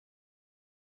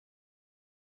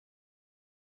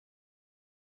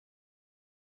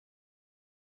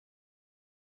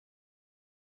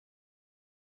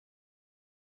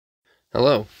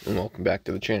Hello, and welcome back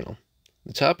to the channel.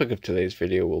 The topic of today's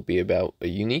video will be about a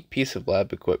unique piece of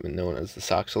lab equipment known as the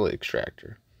Soxhlet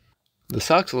Extractor. The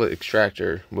Soxhlet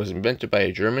Extractor was invented by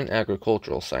a German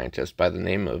agricultural scientist by the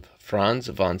name of Franz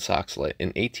von Soxhlet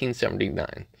in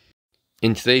 1879.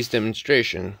 In today's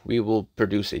demonstration, we will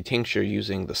produce a tincture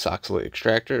using the Soxhlet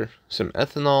Extractor, some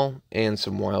ethanol, and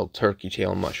some wild turkey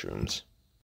tail mushrooms.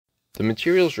 The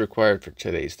materials required for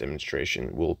today's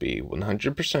demonstration will be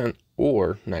 100%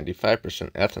 or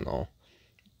 95% ethanol,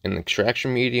 an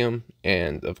extraction medium,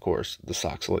 and, of course, the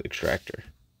Soxhlet extractor.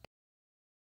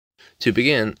 To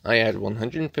begin, I add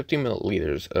 150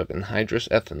 milliliters of anhydrous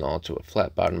ethanol to a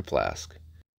flat bottom flask.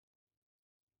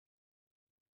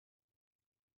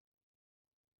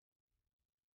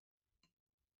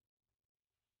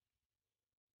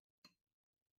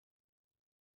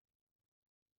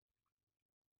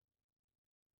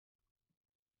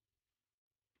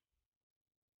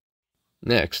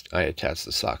 Next, I attach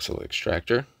the Soxhlet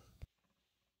extractor.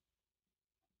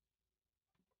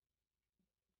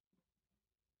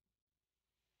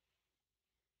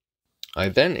 I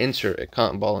then insert a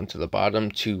cotton ball into the bottom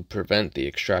to prevent the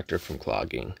extractor from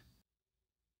clogging.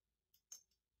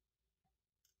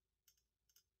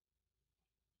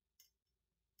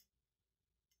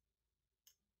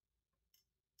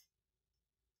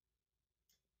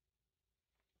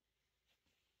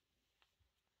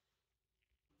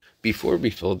 Before we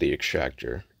fill the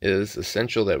extractor, it is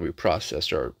essential that we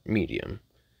process our medium.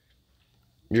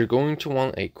 You're going to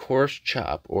want a coarse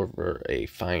chop over a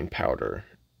fine powder.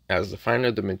 As the finer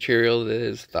the material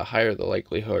is, the higher the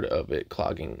likelihood of it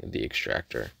clogging the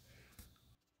extractor.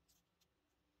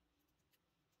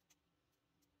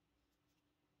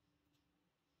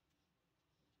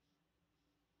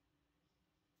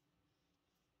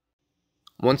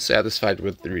 Once satisfied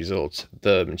with the results,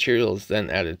 the material is then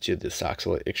added to the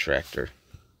Soxhlet extractor.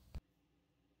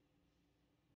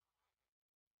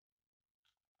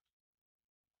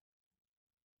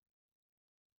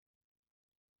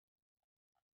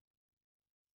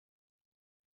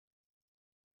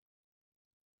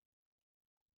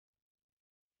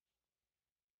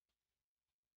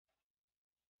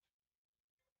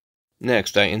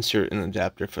 Next, I insert an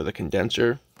adapter for the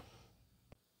condenser.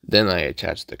 Then I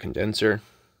attach the condenser.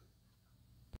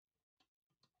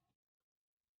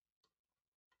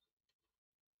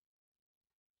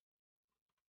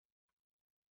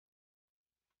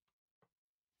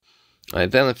 I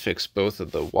then affix both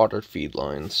of the water feed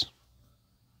lines.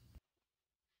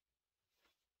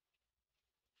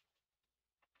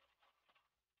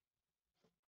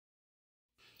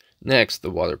 Next, the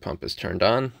water pump is turned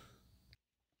on.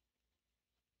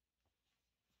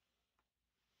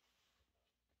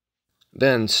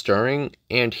 Then stirring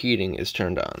and heating is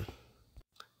turned on.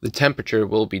 The temperature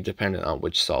will be dependent on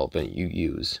which solvent you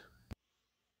use.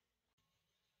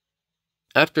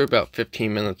 After about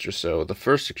 15 minutes or so, the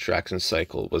first extraction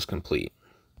cycle was complete.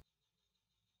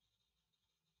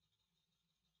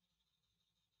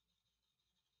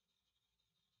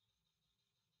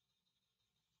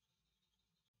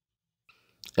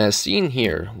 As seen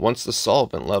here, once the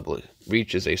solvent level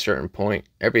reaches a certain point,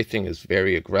 everything is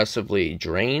very aggressively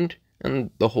drained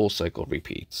and the whole cycle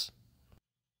repeats.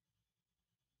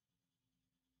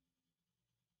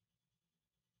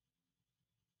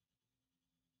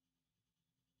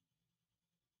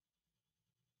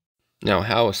 Now,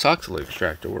 how a Soxhlet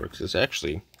extractor works is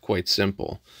actually quite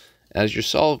simple. As your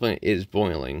solvent is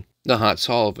boiling, the hot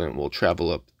solvent will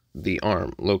travel up the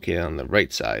arm located on the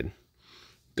right side,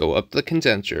 go up the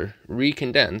condenser,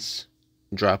 recondense,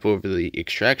 drop over the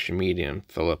extraction medium,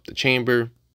 fill up the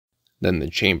chamber, then the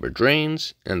chamber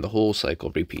drains, and the whole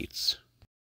cycle repeats.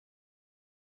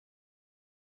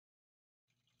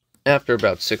 After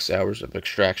about 6 hours of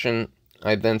extraction,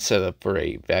 I then set up for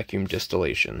a vacuum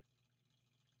distillation.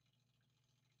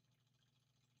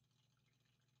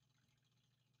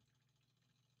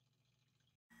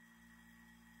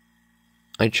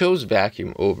 I chose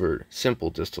vacuum over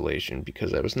simple distillation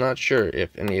because I was not sure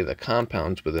if any of the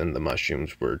compounds within the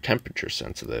mushrooms were temperature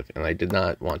sensitive, and I did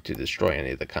not want to destroy any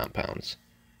of the compounds.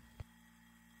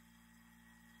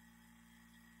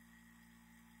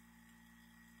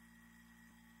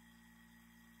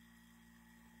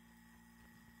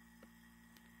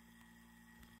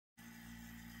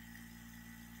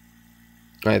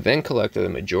 I then collected a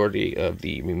majority of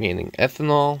the remaining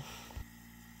ethanol,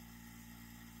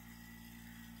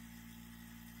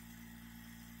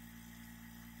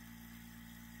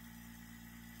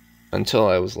 until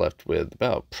I was left with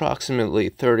about approximately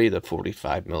 30 to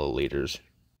 45 milliliters.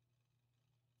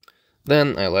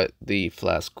 Then I let the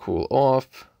flask cool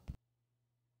off.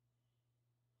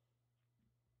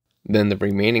 Then the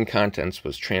remaining contents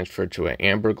was transferred to an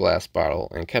amber glass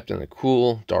bottle and kept in a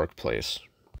cool, dark place.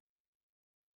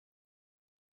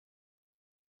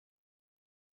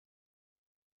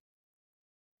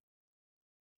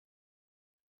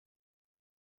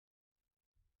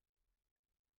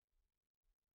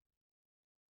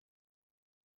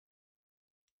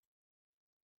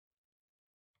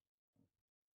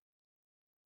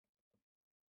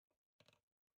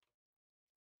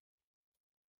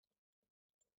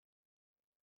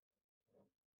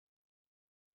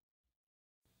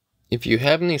 If you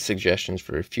have any suggestions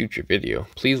for a future video,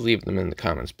 please leave them in the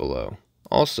comments below.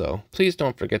 Also, please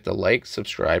don't forget to like,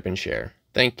 subscribe, and share.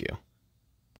 Thank you.